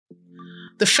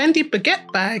The Fendi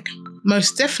Baguette Bag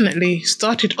most definitely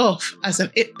started off as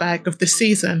an it bag of the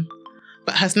season,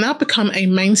 but has now become a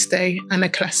mainstay and a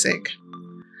classic.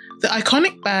 The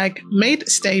iconic bag made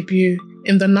its debut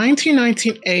in the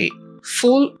 1998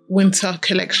 Fall-Winter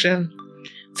collection,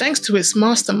 thanks to its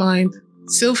mastermind,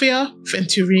 Silvia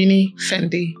Venturini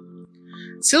Fendi.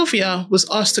 Silvia was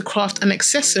asked to craft an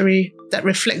accessory that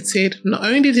reflected not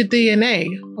only the DNA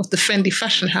of the Fendi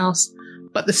fashion house,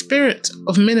 but the spirit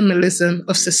of minimalism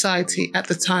of society at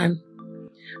the time.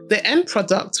 The end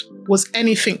product was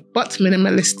anything but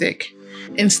minimalistic.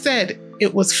 Instead,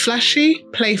 it was flashy,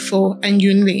 playful, and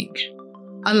unique,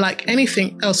 unlike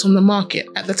anything else on the market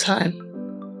at the time.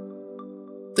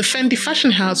 The Fendi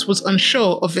fashion house was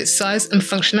unsure of its size and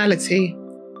functionality,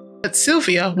 but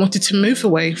Silvia wanted to move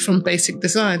away from basic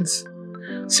designs.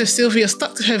 So Silvia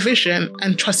stuck to her vision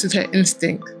and trusted her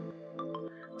instinct.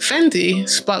 Fendi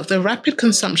sparked the rapid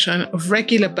consumption of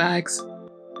regular bags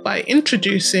by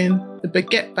introducing the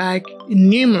baguette bag in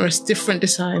numerous different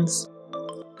designs.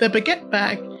 The baguette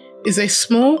bag is a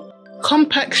small,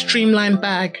 compact, streamlined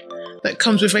bag that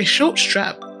comes with a short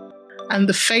strap and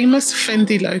the famous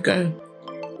Fendi logo,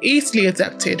 easily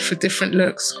adapted for different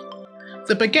looks.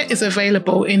 The baguette is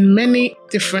available in many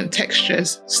different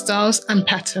textures, styles, and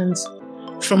patterns,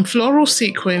 from floral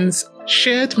sequins,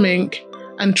 shirred mink,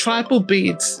 and tribal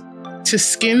beads, to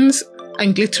skins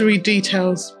and glittery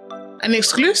details, and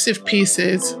exclusive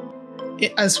pieces,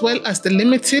 as well as the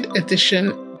limited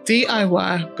edition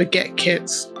DIY baguette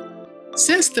kits.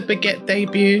 Since the baguette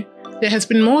debut, there has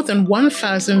been more than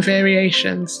 1,000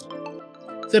 variations.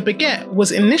 The baguette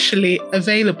was initially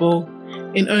available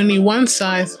in only one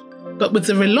size, but with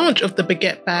the relaunch of the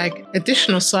baguette bag,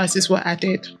 additional sizes were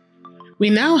added.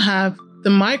 We now have the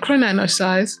micro nano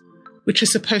size, which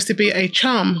is supposed to be a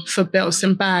charm for belts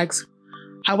and bags.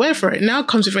 However, it now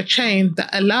comes with a chain that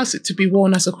allows it to be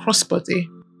worn as a crossbody.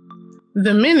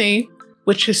 The mini,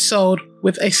 which is sold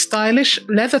with a stylish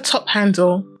leather top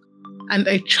handle and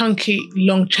a chunky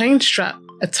long chain strap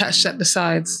attached at the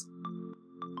sides.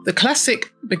 The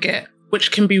classic baguette,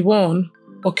 which can be worn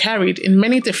or carried in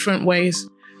many different ways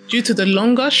due to the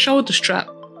longer shoulder strap,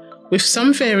 with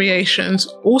some variations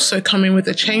also coming with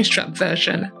a chain strap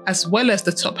version as well as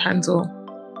the top handle.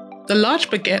 The large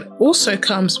baguette also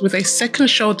comes with a second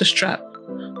shoulder strap,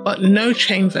 but no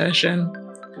chain version.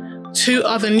 Two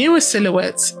other newer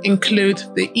silhouettes include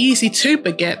the Easy 2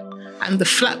 baguette and the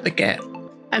flat baguette.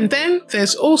 And then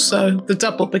there's also the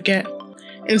double baguette,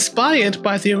 inspired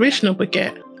by the original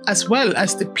baguette, as well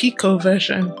as the Pico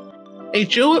version, a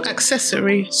dual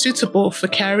accessory suitable for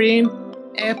carrying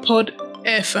AirPod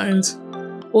earphones.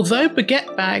 Although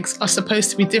baguette bags are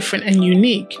supposed to be different and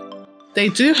unique, they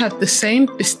do have the same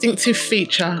distinctive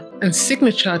feature and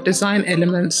signature design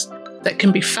elements that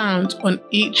can be found on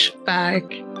each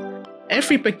bag.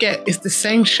 Every baguette is the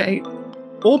same shape.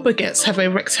 All baguettes have a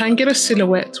rectangular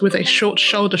silhouette with a short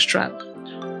shoulder strap.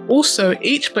 Also,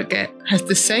 each baguette has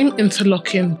the same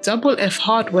interlocking double F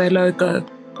hardware logo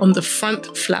on the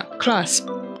front flap clasp,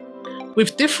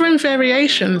 with different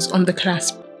variations on the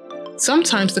clasp.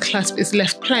 Sometimes the clasp is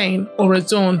left plain or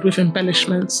adorned with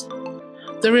embellishments.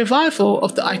 The revival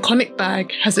of the iconic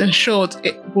bag has ensured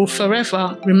it will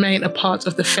forever remain a part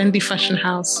of the Fendi fashion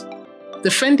house. The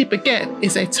Fendi Baguette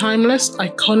is a timeless,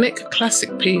 iconic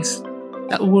classic piece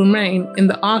that will remain in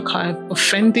the archive of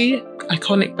Fendi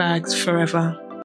iconic bags forever.